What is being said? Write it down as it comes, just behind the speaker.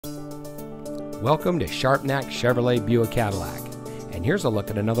Welcome to Sharpnack Chevrolet Buick Cadillac. And here's a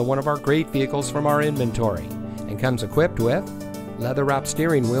look at another one of our great vehicles from our inventory. And comes equipped with leather-wrapped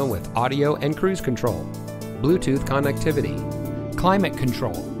steering wheel with audio and cruise control, Bluetooth connectivity, climate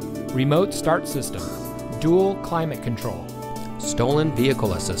control, remote start system, dual climate control, stolen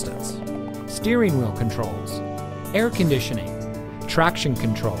vehicle assistance, steering wheel controls, air conditioning, traction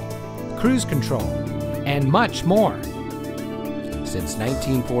control, cruise control, and much more. Since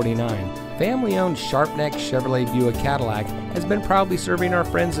 1949, family-owned Sharpnack Chevrolet Buick Cadillac has been proudly serving our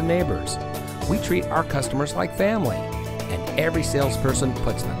friends and neighbors. We treat our customers like family, and every salesperson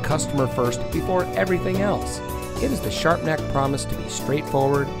puts the customer first before everything else. It is the Sharpnack promise to be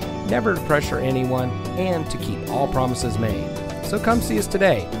straightforward, never to pressure anyone, and to keep all promises made. So come see us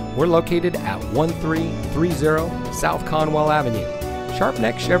today. We're located at 1330 South Conwell Avenue.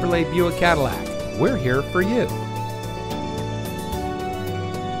 Sharpnack Chevrolet Buick Cadillac. We're here for you.